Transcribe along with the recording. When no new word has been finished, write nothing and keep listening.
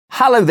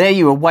Hello there,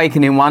 you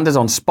Awakening Wonders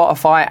on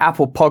Spotify,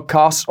 Apple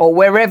Podcasts, or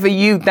wherever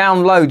you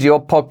download your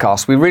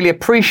podcasts. We really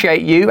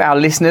appreciate you, our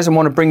listeners, and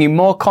want to bring you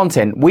more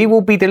content. We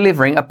will be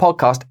delivering a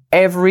podcast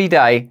every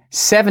day,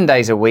 7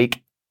 days a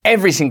week.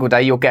 Every single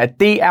day, you'll get a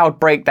detailed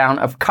breakdown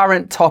of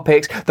current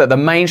topics that the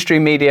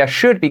mainstream media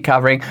should be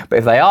covering, but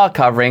if they are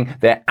covering,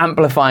 they're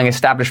amplifying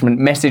establishment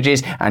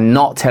messages and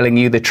not telling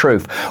you the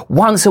truth.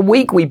 Once a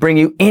week, we bring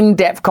you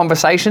in-depth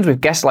conversations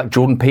with guests like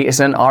Jordan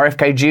Peterson,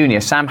 RFK Jr.,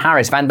 Sam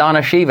Harris,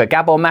 Vandana Shiva,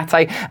 Gabor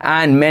Mate,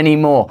 and many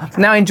more.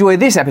 Now enjoy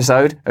this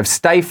episode of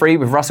Stay Free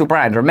with Russell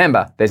Brand.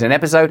 Remember, there's an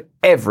episode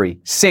every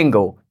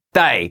single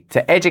day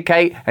to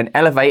educate and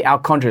elevate our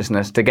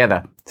consciousness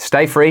together.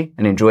 Stay free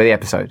and enjoy the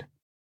episode.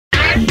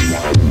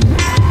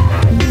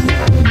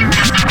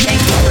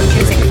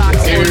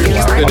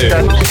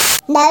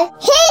 No,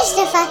 here's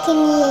the fucking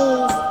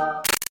news.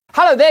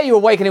 Hello there, you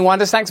Awakening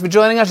Wonders. Thanks for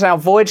joining us on our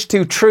voyage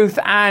to truth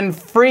and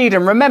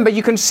freedom. Remember,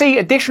 you can see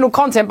additional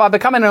content by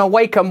becoming an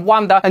Awakened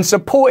Wonder and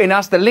supporting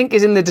us. The link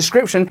is in the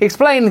description,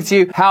 explaining to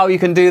you how you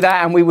can do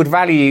that, and we would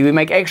value you. We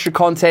make extra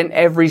content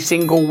every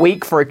single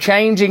week for a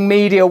changing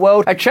media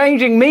world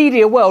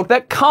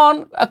that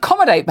can't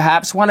accommodate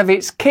perhaps one of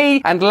its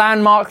key and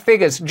landmark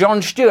figures,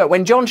 Jon Stewart.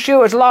 When Jon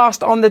Stewart was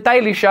last on The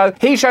Daily Show,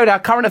 he showed how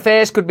current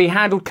affairs could be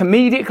handled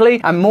comedically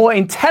and more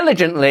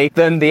intelligently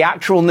than the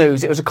actual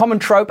news. It was a common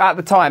trope at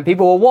the time.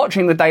 People were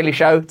watching The Daily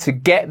Show to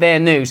get their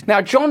news.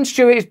 Now, Jon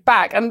Stewart is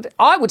back, and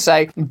I would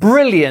say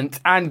brilliant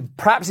and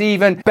perhaps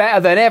even better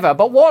than ever.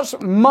 But what's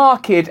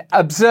marked,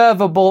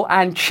 observable,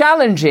 and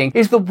challenging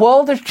is the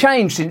world has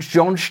changed since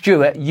Jon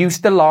Stewart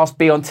used to last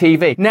be on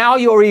TV. Now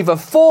you're either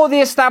for the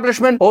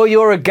establishment or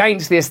you're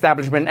against the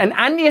establishment, and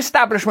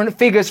anti-establishment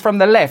figures from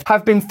the left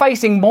have been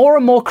facing more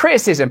and more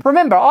criticism.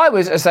 Remember, I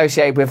was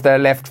associated with the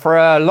left for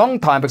a long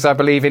time because I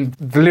believe in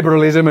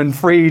liberalism and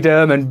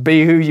freedom and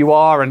be who you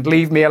are and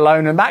leave me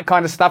alone and that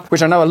kind of stuff,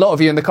 which I know a lot of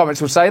you in the comments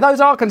will say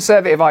those are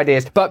conservative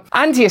ideas. But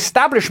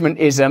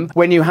anti-establishmentism,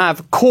 when you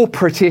have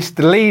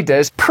corporatist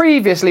leaders,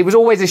 previously was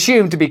always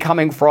assumed to be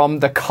coming from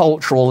the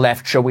cultural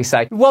left, shall we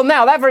say. Well,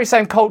 now that very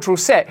same cultural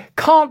set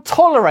can't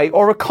tolerate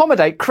or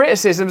accommodate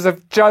criticisms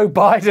of Joe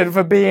Biden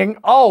for being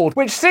old,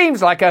 which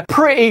seems like a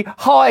pretty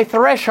high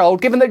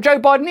threshold given that Joe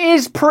Biden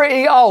is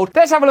pretty old.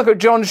 Let's have a look at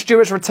Jon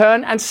Stewart's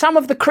return and some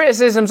of the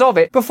criticisms of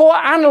it before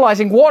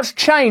analysing what's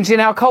changed in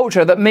our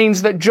culture that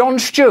means that Jon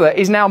Stewart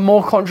is now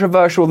more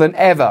controversial than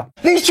ever.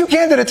 These two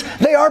candidates,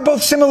 they are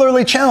both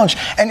similarly challenged,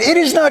 and it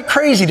is not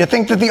crazy to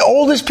think that the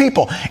oldest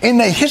people in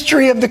the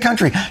history of the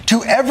country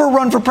to ever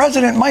run for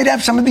president might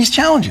have some of these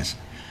challenges.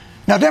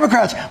 Now,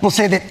 Democrats will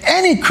say that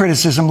any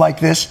criticism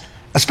like this,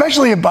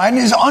 especially of Biden,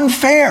 is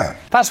unfair.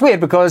 That's weird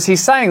because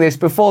he's saying this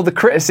before the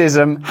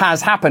criticism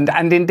has happened,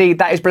 and indeed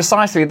that is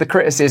precisely the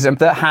criticism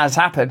that has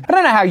happened. I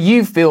don't know how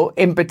you feel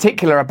in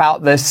particular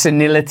about the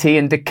senility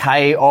and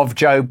decay of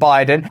Joe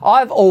Biden.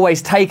 I've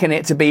always taken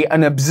it to be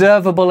an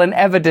observable and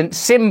evident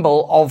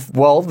symbol of,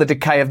 well, the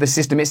decay of the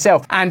system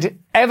itself, and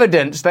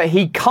evidence that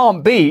he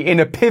can't be in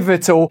a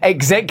pivotal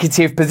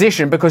executive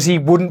position because he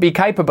wouldn't be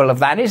capable of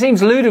that. And it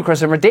seems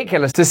ludicrous and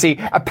ridiculous to see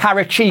a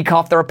paracheek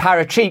after a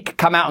paracheek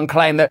come out and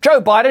claim that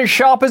Joe Biden's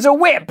sharp as a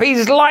whip,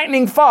 he's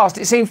lightning fast.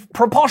 It seems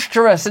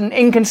preposterous and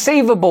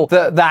inconceivable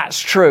that that's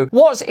true.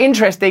 What's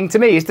interesting to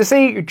me is to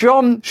see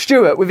Jon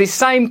Stewart with his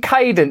same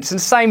cadence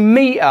and same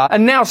meter,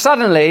 and now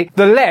suddenly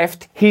the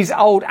left, his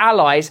old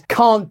allies,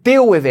 can't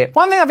deal with it.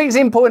 One thing I think is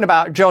important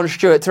about Jon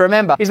Stewart to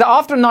remember is that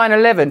after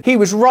 9/11, he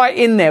was right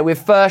in there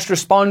with first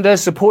responders,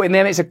 supporting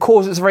them. It's a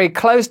cause that's very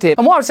close to him.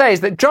 And what I would say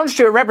is that Jon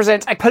Stewart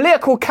represents a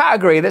political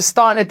category that's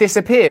starting to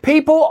disappear.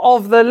 People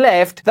of the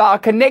left that are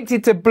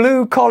connected to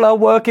blue-collar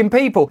working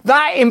people.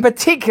 That in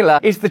particular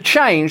is the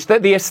change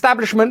that the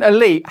establishment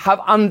elite have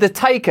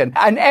undertaken.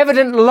 An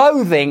evident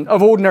loathing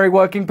of ordinary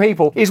working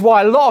people is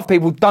why a lot of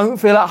people don't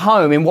feel at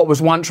home in what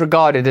was once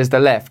regarded as the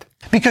left.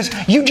 Because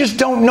you just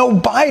don't know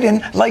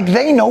Biden like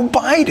they know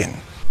Biden.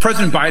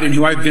 President Biden,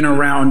 who I've been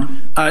around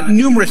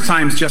numerous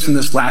times just in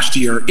this last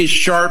year, is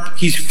sharp,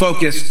 he's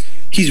focused,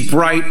 he's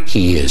bright.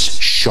 He is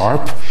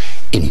sharp,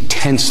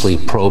 intensely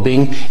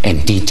probing,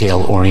 and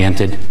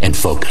detail-oriented and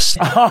focused.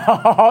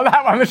 Oh,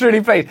 that one was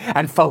really pleased.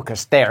 And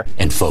focused there.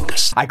 And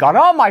focused. I got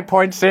all my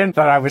points in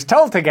that I was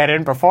told to get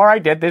in before I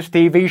did this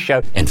TV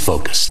show. And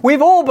focused.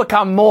 We've all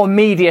become more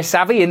media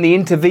savvy in the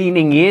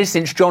intervening years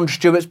since Jon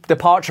Stewart's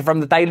departure from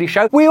The Daily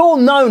Show. We all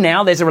know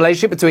now there's a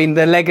relationship between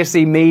the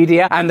legacy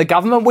media and the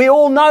government. We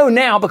all know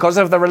now, because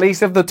of the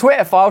release of the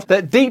Twitter files,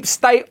 that deep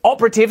state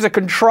operatives are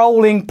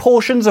controlling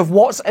portions of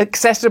what's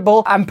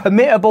accessible and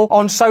permittable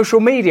on social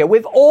media.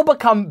 We've all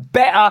become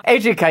better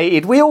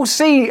educated. We all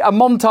see a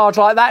montage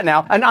like that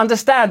now and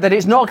understand that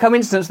it's not a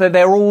coincidence that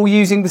they're all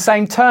using the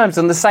same terms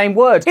and the same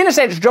words. In a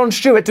sense, Jon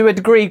Stewart, to a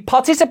degree,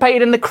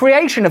 participated in the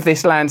creation of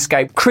this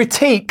landscape.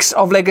 Critiques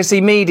of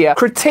legacy media,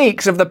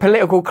 critiques of the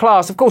political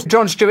class. Of course,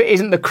 Jon Stewart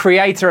isn't the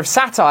creator of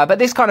satire, but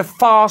this kind of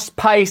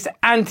fast-paced,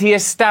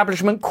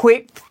 anti-establishment,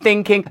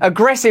 quick-thinking,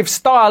 aggressive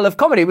style of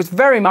comedy was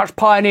very much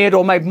pioneered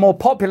or made more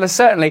popular,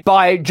 certainly,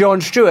 by Jon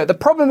Stewart. The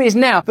problem is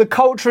now the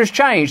culture has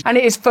changed, and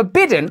it is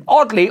forbidden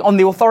oddly, on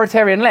the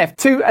authoritarian left,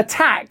 to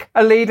attack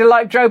a leader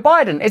like Joe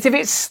Biden. It's if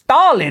it's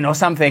Stalin or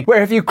something,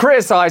 where if you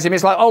criticize him,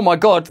 it's like, oh my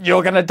God,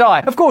 you're going to die.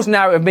 Of course,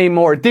 now it would mean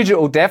more a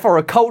digital death or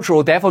a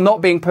cultural death or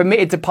not being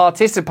permitted to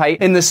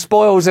participate in the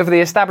spoils of the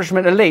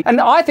establishment elite. And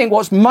I think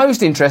what's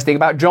most interesting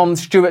about Jon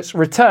Stewart's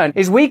return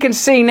is we can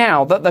see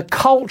now that the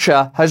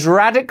culture has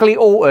radically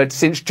altered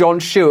since Jon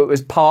Stewart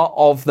was part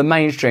of the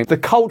mainstream. The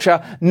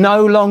culture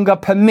no longer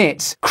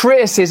permits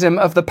criticism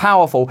of the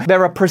powerful.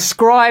 There are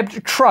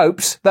prescribed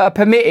tropes that are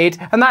permitted,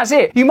 and that's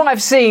it. You might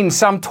have seen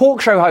some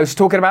talk show hosts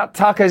talking about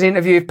Tucker's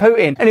interview with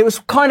Putin, and it was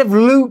kind of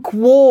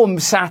lukewarm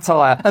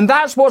satire, and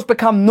that's what's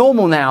become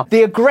normal now.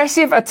 The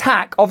aggressive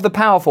attack of the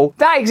powerful,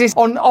 that exists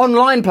on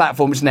online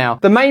platforms now.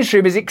 The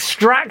mainstream has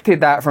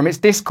extracted that from its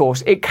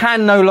discourse. It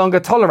can no longer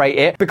tolerate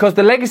it because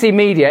the legacy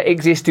media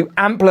exists to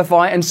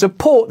amplify and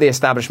support the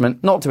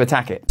establishment, not to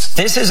attack it.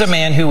 This is a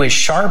man who is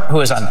sharp,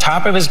 who is on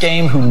top of his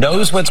game, who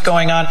knows what's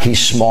going on. He's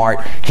smart.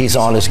 He's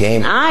on his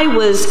game. I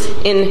was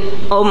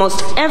in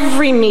almost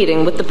every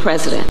meeting with the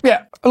president.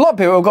 Yeah, a lot of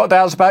people have got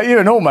doubts about you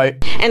and all,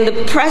 mate. And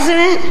the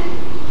president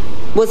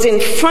was in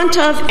front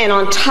of and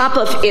on top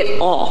of it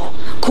all,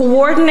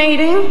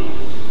 coordinating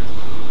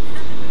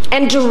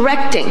and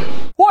directing.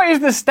 What is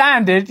the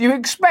standard you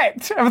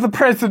expect of the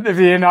President of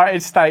the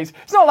United States?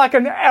 It's not like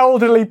an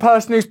elderly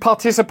person who's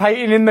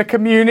participating in the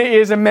community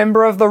as a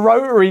member of the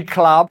Rotary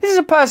Club. This is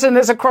a person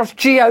that's across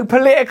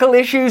geopolitical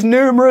issues,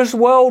 numerous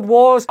world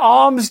wars,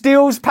 arms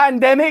deals,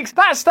 pandemics.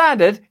 That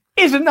standard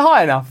isn't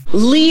high enough.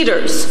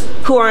 Leaders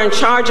who are in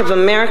charge of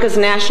America's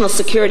national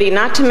security,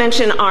 not to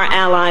mention our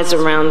allies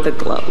around the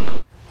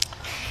globe.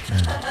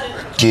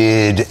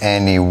 Did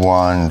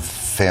anyone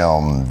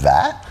film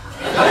that?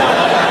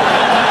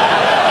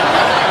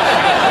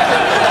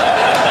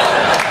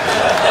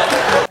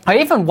 I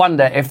even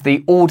wonder if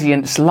the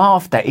audience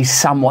laughter is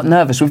somewhat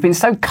nervous. We've been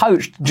so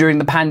coached during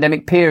the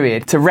pandemic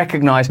period to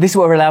recognise this is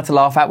what we're allowed to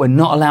laugh at, we're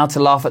not allowed to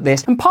laugh at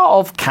this. And part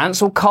of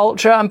cancel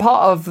culture and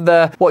part of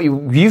the what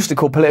you used to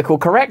call political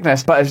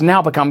correctness, but has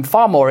now become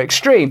far more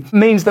extreme,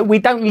 means that we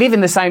don't live in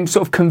the same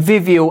sort of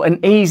convivial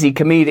and easy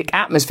comedic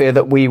atmosphere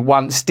that we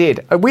once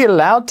did. Are we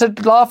allowed to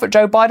laugh at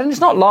Joe Biden? It's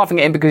not laughing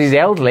at him because he's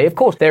elderly. Of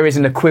course, there is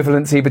an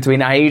equivalency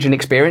between age and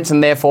experience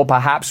and therefore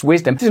perhaps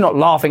wisdom. This is not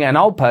laughing at an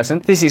old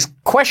person. This is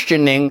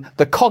questioning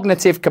the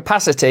cognitive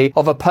capacity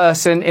of a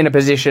person in a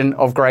position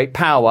of great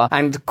power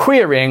and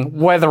querying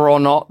whether or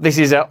not this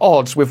is at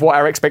odds with what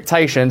our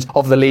expectations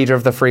of the leader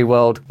of the free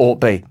world ought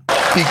be.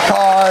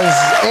 Because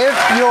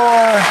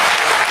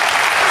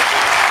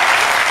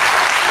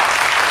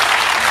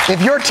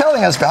if you're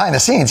telling us behind the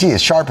scenes he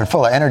is sharp and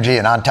full of energy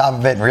and on top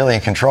of it and really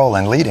in control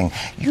and leading,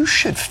 you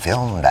should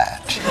film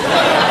that.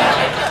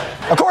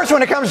 Of course,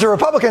 when it comes to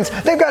Republicans,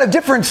 they've got a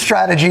different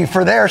strategy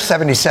for their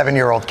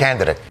 77-year-old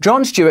candidate.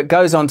 Jon Stewart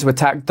goes on to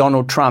attack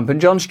Donald Trump, and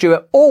Jon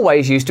Stewart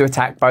always used to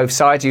attack both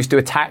sides, used to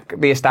attack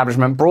the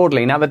establishment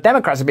broadly. Now, the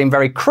Democrats have been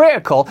very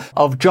critical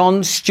of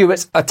Jon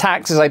Stewart's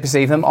attacks, as they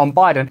perceive them, on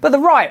Biden, but the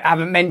right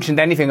haven't mentioned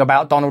anything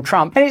about Donald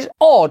Trump. And it's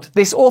odd,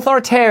 this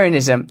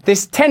authoritarianism,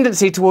 this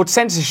tendency towards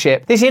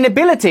censorship, this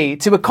inability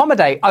to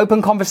accommodate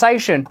open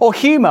conversation or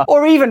humour,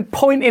 or even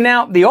pointing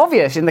out the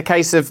obvious in the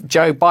case of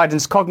Joe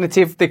Biden's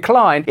cognitive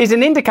decline, is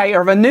an indicator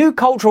of a new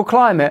cultural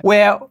climate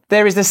where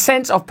there is a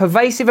sense of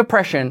pervasive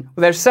oppression.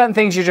 There's certain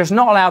things you're just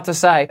not allowed to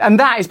say. And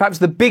that is perhaps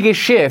the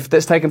biggest shift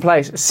that's taken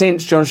place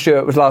since Jon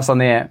Stewart was last on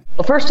the air.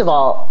 Well, first of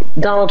all,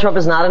 Donald Trump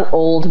is not an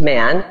old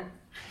man.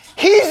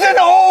 He's an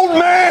old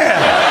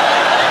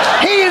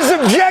man! He is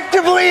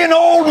objectively an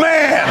old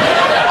man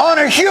on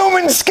a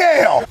human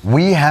scale.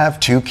 We have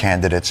two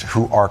candidates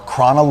who are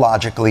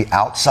chronologically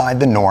outside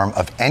the norm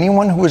of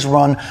anyone who has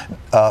run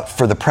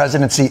for the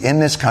presidency in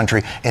this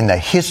country, in the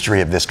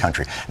history of this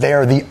country. They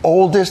are the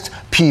oldest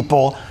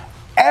people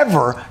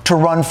ever to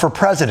run for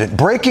president,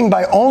 breaking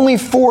by only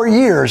 4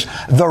 years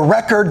the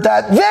record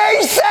that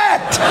they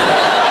set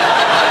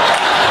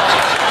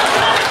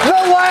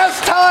the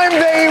last time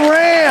they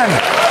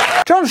ran.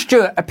 Jon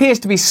Stewart appears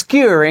to be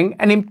skewering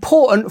an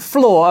important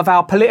flaw of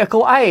our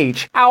political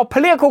age. Our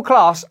political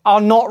class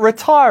are not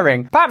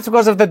retiring, perhaps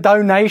because of the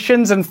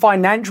donations and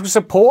financial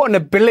support and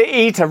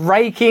ability to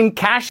rake in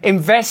cash,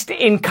 invest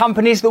in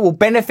companies that will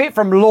benefit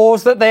from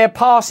laws that they are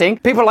passing.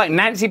 People like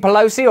Nancy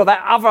Pelosi or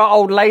that other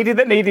old lady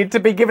that needed to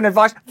be given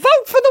advice.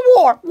 Vote for the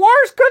war.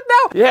 War's good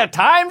now. Yeah,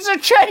 times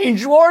have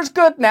changed. War's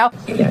good now.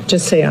 Yeah,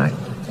 just say aye.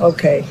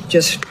 Okay,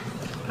 just...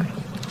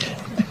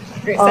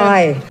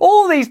 Aye.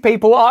 All these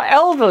people are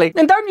elderly.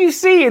 And don't you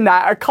see in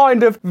that a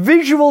kind of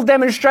visual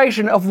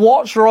demonstration of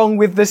what's wrong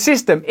with the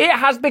system? It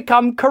has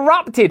become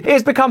corrupted. It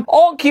has become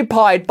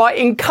occupied by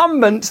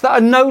incumbents that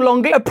are no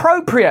longer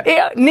appropriate.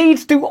 It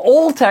needs to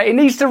alter. It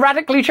needs to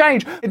radically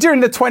change. During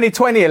the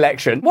 2020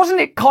 election,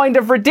 wasn't it kind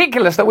of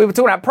ridiculous that we were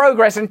talking about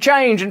progress and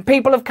change and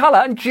people of colour,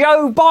 and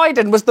Joe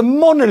Biden was the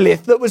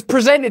monolith that was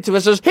presented to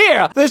us as,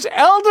 here, this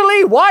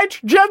elderly white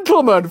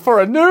gentleman for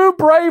a new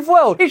brave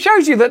world? It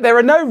shows you that there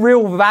are no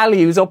real values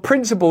values or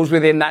principles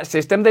within that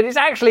system, that it's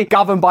actually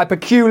governed by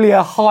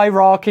peculiar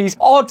hierarchies,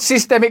 odd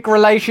systemic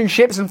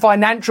relationships and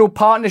financial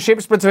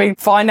partnerships between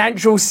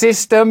financial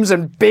systems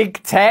and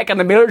big tech and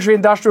the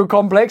military-industrial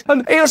complex,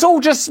 and it's all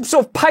just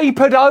sort of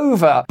papered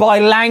over by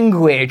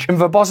language and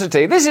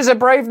verbosity. This is a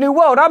brave new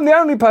world. I'm the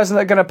only person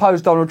that can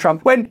oppose Donald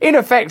Trump, when in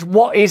effect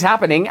what is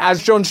happening,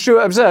 as Jon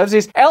Stewart observes,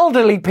 is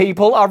elderly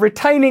people are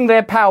retaining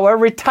their power,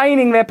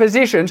 retaining their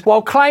positions,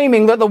 while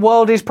claiming that the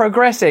world is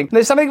progressing.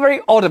 There's something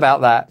very odd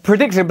about that.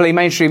 Predictably,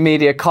 mainstream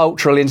media,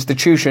 cultural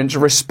institutions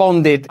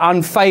responded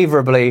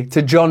unfavourably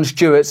to Jon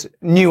Stewart's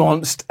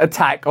nuanced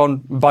attack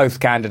on both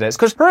candidates.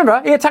 Because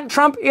remember, he attacked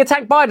Trump, he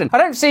attacked Biden. I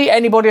don't see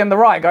anybody on the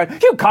right going,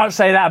 you can't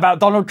say that about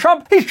Donald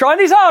Trump. He's trying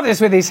his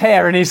hardest with his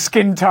hair and his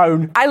skin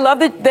tone. I love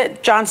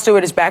that Jon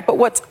Stewart is back, but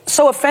what's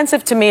so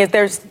offensive to me is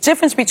there's a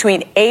difference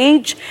between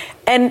age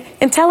and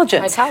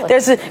intelligence. Vitality.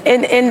 There's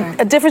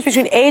a difference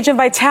between age and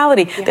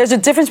vitality. Yeah. There's a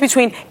difference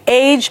between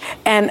age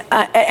and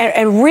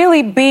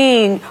really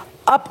being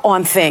up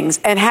on things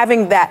and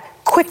having that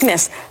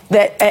quickness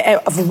that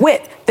of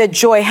wit that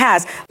Joy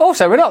has.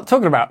 Also, we're not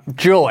talking about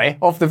Joy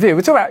off the View.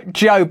 We're talking about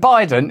Joe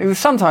Biden, who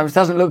sometimes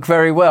doesn't look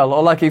very well,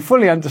 or like he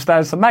fully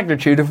understands the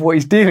magnitude of what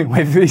he's dealing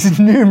with these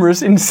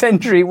numerous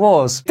incendiary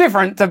wars.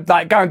 Different to,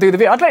 like, go and do The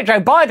View. I'd let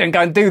Joe Biden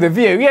go and do The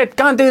View. Yeah,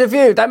 go and do The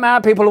View. Don't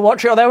matter, people will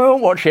watch it or they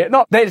won't watch it.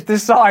 Not let's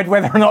decide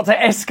whether or not to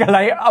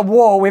escalate a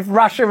war with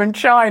Russia and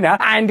China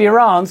and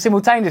Iran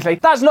simultaneously.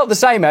 That's not the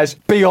same as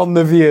be on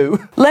The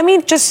View. Let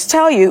me just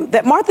tell you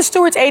that Martha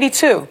Stewart's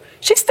 82.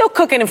 She's still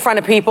cooking in front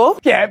of people.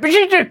 Yeah, but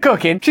she's just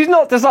cooking. She's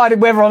not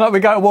decided whether or not we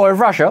go to war with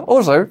Russia.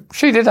 Also,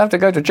 she did have to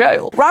go to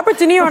jail. Robert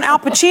De Niro and Al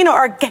Pacino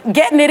are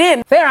getting it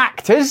in. They're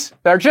actors.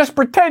 They're just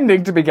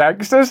pretending to be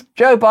gangsters.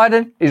 Joe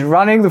Biden is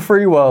running the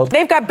free world.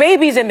 They've got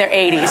babies in their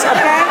 80s,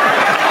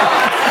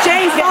 okay?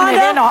 Jane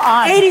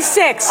Fonda,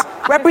 86.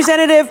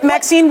 Representative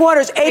Maxine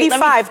Waters,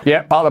 85.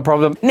 Yeah, part of the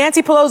problem.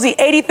 Nancy Pelosi,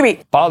 83.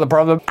 Part of the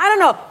problem. I don't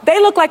know. They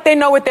look like they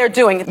know what they're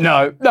doing.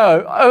 No.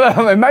 I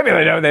mean, maybe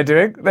they know what they're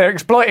doing. They're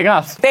exploiting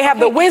us. They have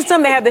the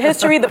wisdom. They have the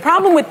history. The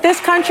problem with this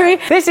country...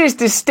 This is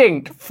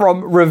distinct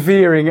from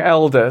revering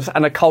elders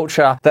and a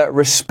culture that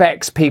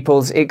respects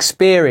people's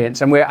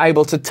experience, and we're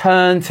able to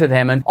turn to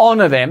them and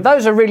honour them.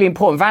 Those are really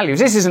important values.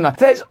 This isn't a,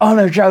 let's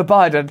honour Joe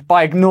Biden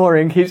by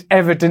ignoring his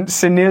evident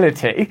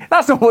senility.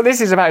 That's not what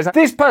this is about.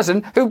 This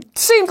person, who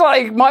seems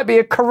like might be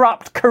a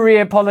corrupt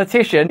career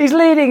politician, is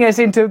leading us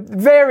into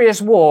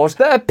various wars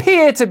that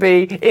appear to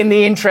be in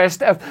the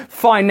interest of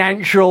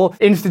financial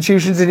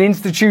institutions and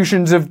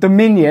institutions of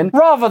dominion,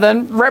 rather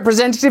than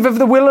representative of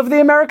the will of the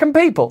American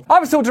people. I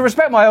was taught to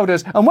respect my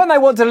elders, and when they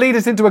want to lead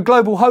us into a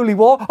global holy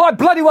war, I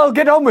bloody well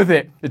get on with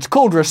it. It's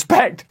called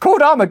respect.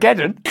 Called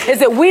Armageddon. Is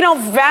that we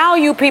don't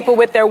value people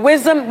with their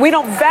wisdom. We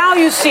don't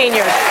value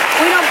seniors.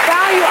 We don't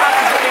value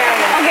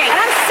octogenarians. Okay. And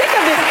I'm sick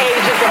of this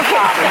ageism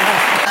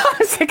problem.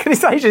 I'm sick of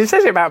this age. It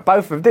says it about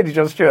both of them, didn't he,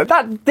 Jon Stewart?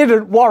 That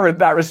didn't warrant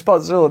that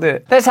response at all, did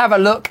it? Let's have a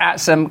look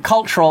at some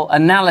cultural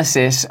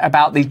analysis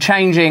about the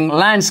changing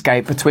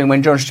landscape between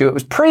when Jon Stewart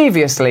was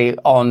previously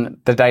on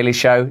The Daily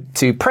Show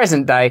to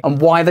present day,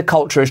 and why the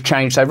culture has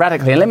changed so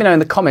radically. And let me know in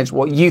the comments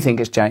what you think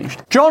has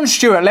changed. Jon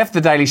Stewart left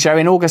The Daily Show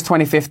in August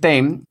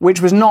 2015,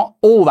 which was not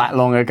all that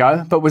long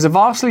ago, but was a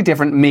vastly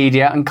different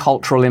media and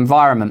cultural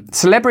environment.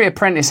 Celebrity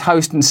Apprentice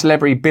host and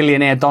celebrity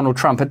billionaire Donald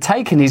Trump had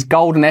taken his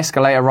golden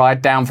escalator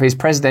ride down for his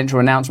presidential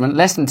announcement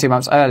less than 2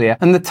 months earlier,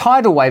 and the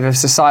tidal wave of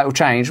societal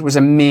change was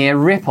a mere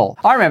ripple.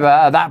 I remember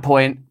at that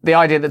point, the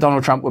idea that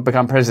Donald Trump would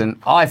become president,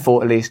 I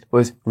thought at least,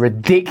 was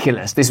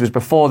ridiculous. This was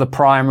before the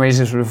primaries,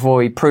 this was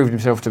before he proved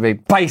himself to be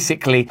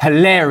basically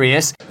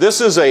hilarious.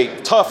 This is a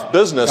tough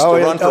business to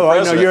run for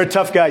president. I know, you're a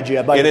tough guy,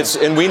 Jeb.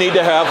 And we need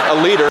to have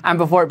a leader. And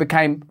before it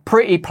became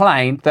pretty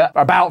plain that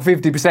about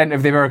 50%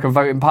 of the American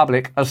voting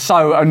public are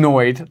so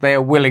annoyed they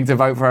are willing to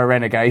vote for a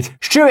renegade.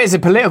 Stewart is a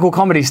political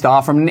comedy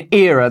star from an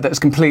era that's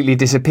completely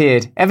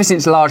disappeared. Ever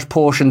since large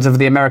portions of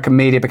the American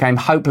media became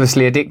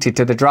hopelessly addicted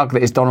to the drug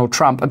that is Donald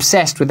Trump,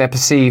 obsessed with their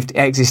perceived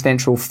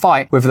existential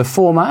fight with the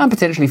former and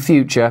potentially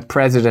future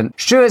president.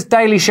 Stewart's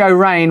Daily Show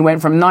reign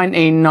went from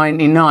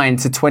 1999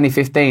 to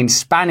 2015,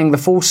 spanning the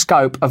full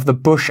scope of the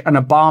Bush and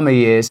Obama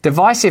years.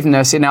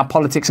 Divisiveness in our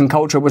politics and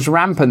culture was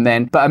rampant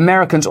then, but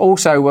Americans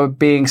also were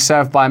being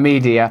served by a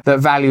media that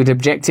valued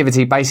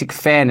objectivity, basic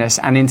fairness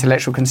and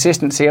intellectual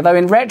consistency, although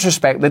in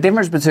retrospect the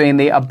difference between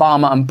the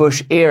Obama and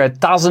Bush era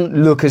doesn't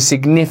look as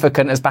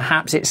significant as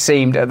perhaps it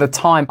seemed at the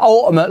time.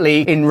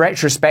 Ultimately, in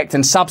retrospect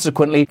and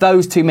subsequently,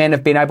 those two men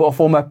have been able to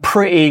form a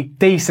pretty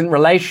decent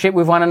relationship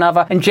with one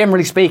another, and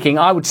generally speaking,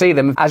 I would see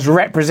them as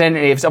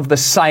representatives of the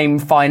same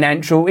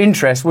financial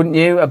interests, wouldn't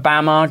you?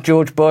 Obama,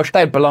 George Bush,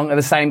 they belong to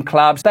the same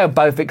clubs, they'll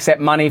both accept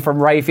money from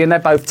Raytheon, they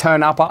both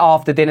turn up at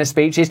after dinner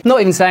speeches.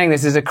 Not even saying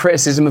this is a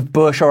criticism of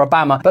Bush or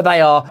Obama, but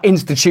they are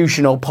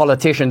institutional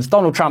politicians.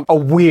 Donald Trump, a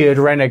weird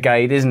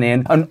renegade, isn't he?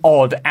 An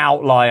odd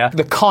outlier,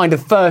 the kind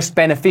of first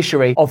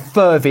beneficiary of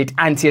first fervid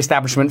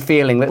anti-establishment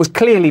feeling that was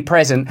clearly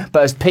present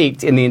but has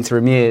peaked in the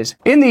interim years.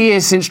 In the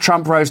years since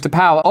Trump rose to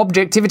power,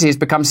 objectivity has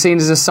become seen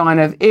as a sign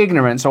of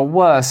ignorance, or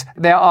worse,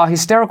 there are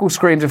hysterical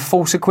screams of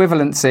false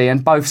equivalency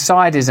and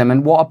both-sidism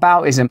and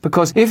whataboutism,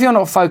 because if you're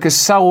not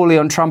focused solely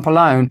on Trump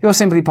alone, you're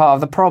simply part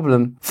of the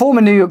problem.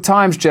 Former New York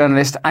Times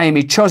journalist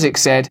Amy Chozick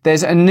said,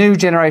 "There's a new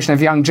generation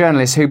of young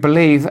journalists who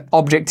believe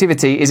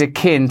objectivity is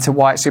akin to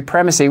white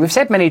supremacy." We've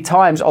said many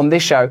times on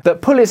this show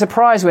that Pulitzer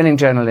Prize-winning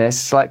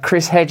journalists like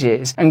Chris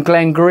Hedges and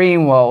Glenn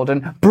Greenwald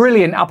and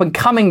brilliant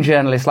up-and-coming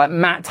journalists like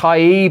Matt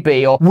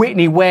Taibbi or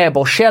Whitney Webb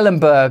or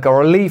Schellenberger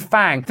or Lee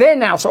Fang, they're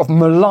now sort of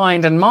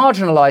maligned and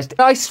marginalised.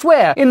 I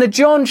swear, in the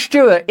Jon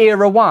Stewart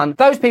era one,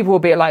 those people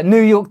would be at like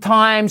New York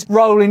Times,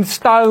 Rolling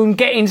Stone,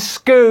 getting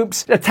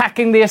scoops,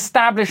 attacking the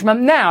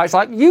establishment. Now it's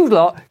like, you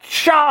lot,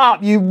 shut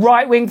up, you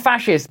right-wing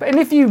fascists. And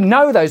if you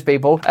know those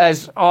people,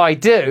 as I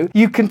do,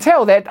 you can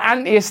tell they're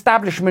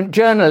anti-establishment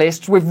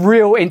journalists with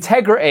real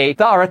integrity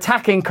that are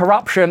attacking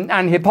corruption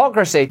and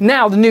hypocrisy.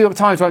 Now the New York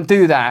Times won't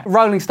do that.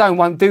 Rolling Stone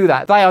won't do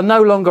that. They are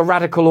no longer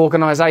radical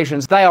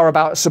organisations. They are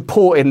about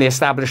supporting the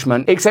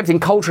establishment, except in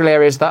cultural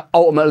areas that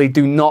ultimately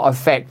do not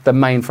affect the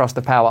main thrust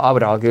of power, I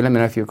would argue. Let me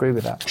know if you agree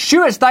with that.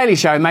 Stewart's Daily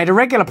Show made a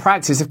regular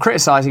practice of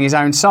criticising his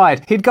own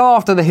side. He'd go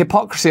after the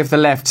hypocrisy of the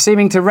left,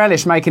 seeming to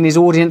relish making his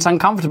audience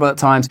uncomfortable at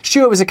times.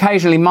 Stewart was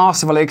occasionally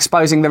masterful at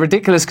exposing the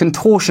ridiculous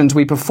contortions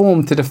we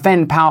perform to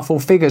defend powerful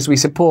figures we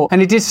support,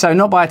 and he did so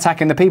not by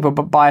attacking the people,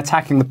 but by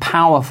attacking the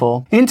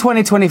powerful. In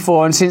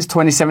 2024 and since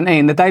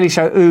 2017, the Daily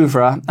Show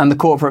oeuvre and the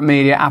corporate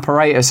media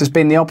apparatus has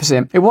been the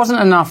opposite. It wasn't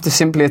enough to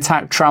simply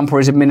attack Trump or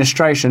his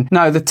administration.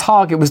 No, the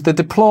target was the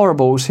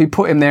deplorables who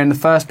put him there in the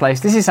first place.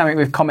 This is something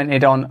we've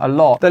commented on a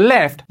lot. The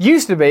left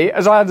used to be,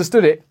 as I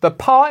understood it, the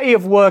party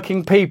of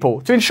working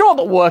people. To ensure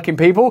that working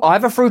people,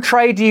 either through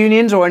trade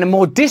unions or in a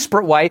more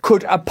disparate way,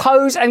 could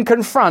oppose and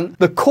confront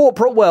the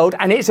corporate world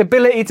and its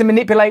ability to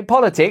manipulate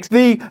politics,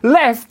 the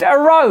left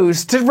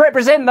arose to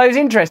represent those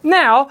interests.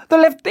 Now, the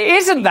left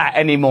isn't that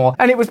anymore.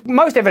 And it was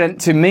most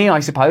evident to me, I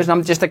suppose, and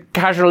I'm just a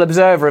casual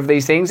observer of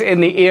these things,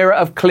 in the era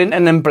of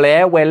Clinton and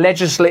Blair, where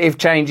legislative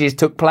changes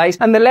took place,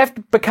 and the left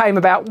became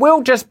about,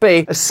 we'll just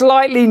be a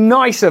slightly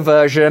nicer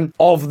version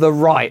of the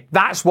right.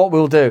 That's what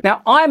we'll do.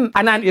 Now, I'm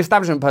an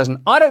anti-establishment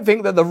person. I don't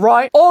think that the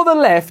right or the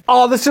left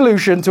are the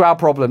solution to our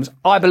problems.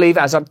 I believe,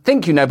 as I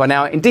think you know by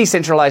now, in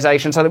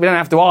decentralisation, so that we don't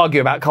have to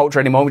argue about culture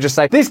anymore. We just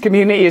say, this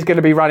community is going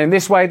to be running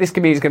this way, this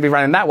community is going to be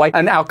running that way,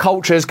 and our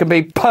cultures can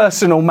be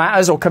personal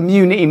matters or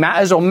community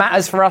matters or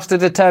matters for us to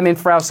determine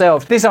for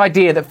ourselves. This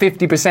idea that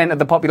 50% of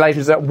the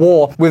population is at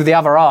war with the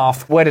other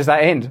half, where does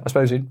that end? I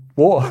suppose in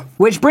war.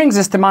 Which brings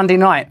us to Monday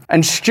night,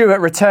 and Stewart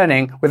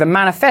returning with a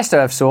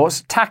manifesto of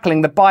sorts,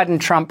 tackling the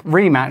Biden-Trump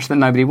rematch that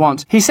nobody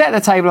wants. He set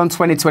the table on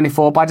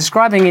 2024 by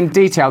describing in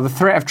detail the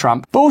threat of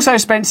Trump, but also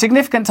spent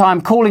significant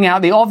time calling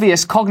out the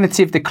obvious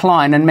cognitive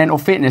decline and mental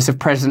fitness of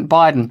President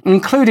Biden,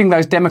 including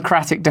those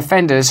Democratic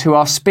defenders who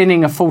are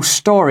spinning a false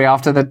story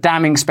after the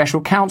damning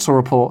special counsel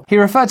report. He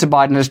referred to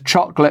Biden as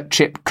chocolate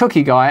chip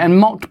cookie guy and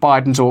mocked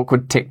Biden's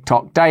awkward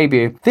TikTok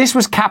debut. This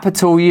was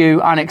capital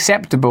U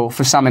unacceptable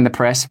for some in the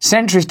press.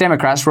 Centrist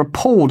Democrats were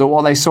appalled at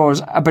what they saw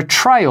as a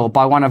betrayal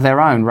by one of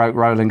their own, wrote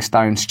Rolling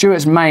Stone.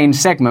 Stewart's main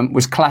segment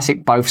was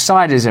classic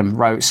both-sidism,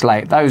 wrote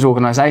Slate. Those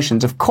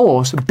organisations, of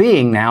course,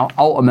 being now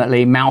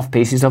ultimately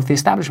mouthpieces of the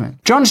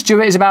establishment. Jon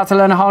Stewart is about to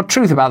learn a hard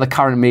truth about the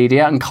current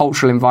media and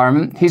cultural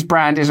environment. His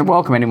brand isn't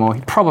welcome anymore.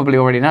 He probably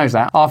already knows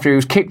that after he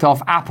was kicked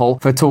off Apple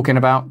for talking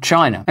about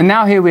China. And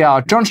now here we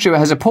are. Jon Stewart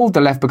has appalled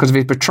the left because of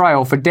his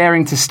betrayal for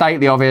daring to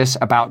state the obvious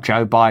about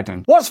Joe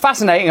Biden. What's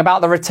fascinating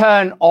about the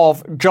return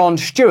of Jon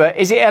Stewart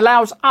is it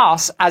allows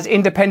us as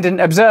independent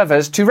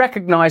observers to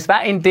recognise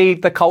that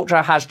indeed the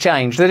culture has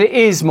changed, that it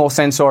is more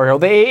censorial,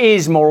 that it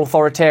is more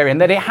authoritarian,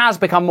 that it has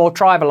become more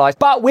tribalised.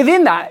 But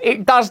within that,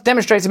 it does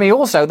demonstrate to me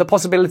also the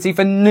possibility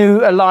for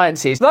new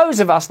alliances. Those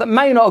of us that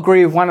may not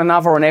agree with one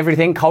another on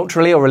everything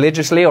culturally or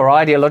religiously or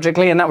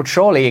ideologically, and that would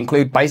surely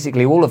include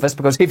basically all of us,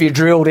 because if you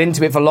drilled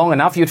into it for long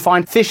enough, you'd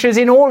find fissures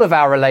in all of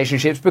our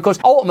relationships, because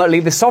ultimately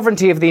the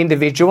sovereignty of the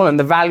individual and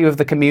the value of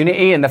the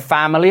community and the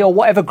family or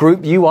whatever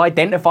group you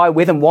identify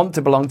with and want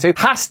to belong to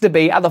has to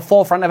be at the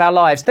forefront of our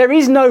lives. There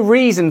is no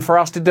reason for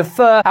us to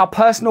defer our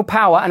personal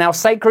power and our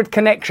sacred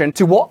connection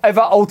to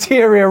whatever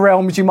ulterior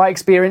realms you might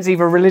experience,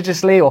 either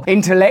religiously or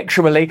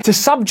intellectually, to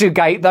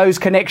subjugate those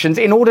connections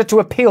in order to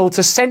appeal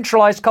to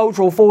centralised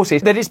cultural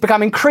forces that it's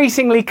become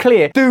increasingly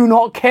clear do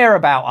not care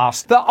about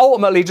us, that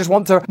ultimately just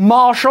want to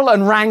marshal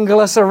and wrangle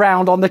us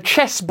around on the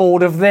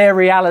chessboard of their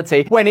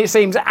reality, when it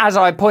seems, as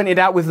I pointed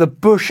out with the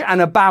Bush and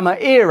Obama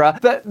era,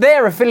 that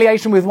their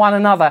affiliation with one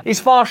another is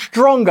far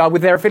stronger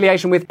with their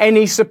affiliation with any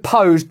any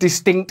supposed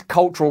distinct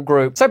cultural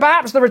group. So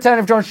perhaps the return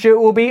of Jon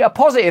Stewart will be a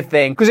positive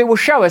thing, because it will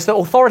show us that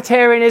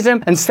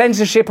authoritarianism and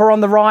censorship are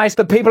on the rise,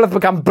 that people have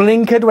become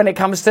blinkered when it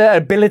comes to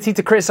ability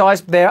to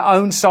criticise their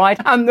own side,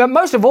 and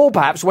most of all,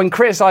 perhaps, when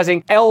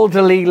criticising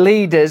elderly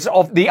leaders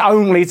of the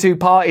only two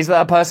parties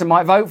that a person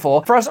might vote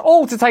for us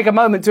all to take a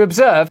moment to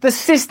observe the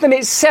system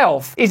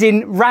itself is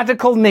in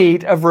radical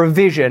need of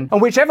revision,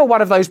 and whichever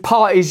one of those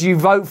parties you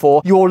vote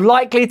for, you're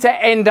likely to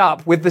end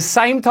up with the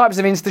same types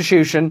of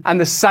institution and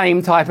the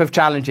same type of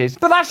challenges.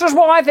 But that's just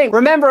what I think.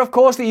 Remember, of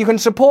course, that you can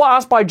support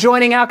us by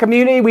joining our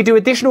community. We do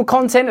additional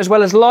content as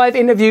well as live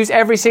interviews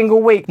every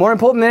single week. More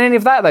important than any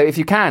of that, though, if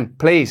you can,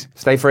 please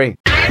stay free.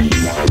 Thank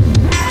you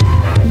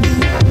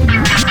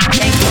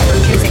for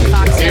choosing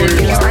Fox News.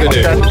 Here's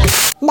the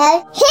news.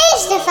 No,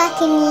 here's the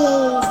fucking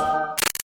news.